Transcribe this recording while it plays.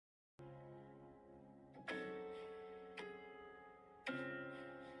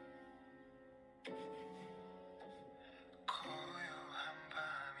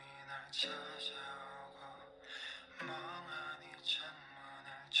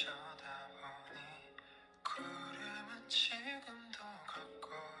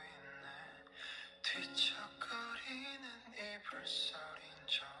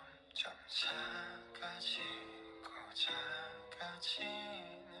작아지고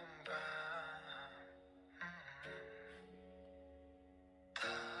작아지는 밤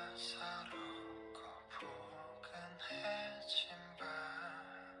따사롭고 포근해진 밤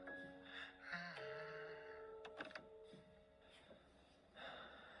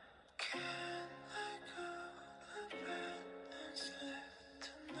Can I go to bed and sleep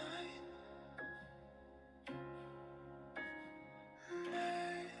tonight?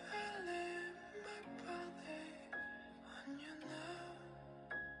 May I leave my body on you now?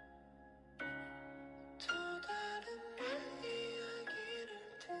 또 다른 내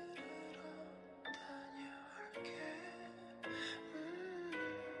이야기를 들으러 다녀올게.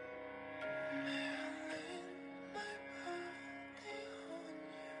 May I leave my body on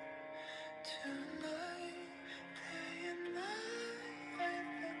you tonight?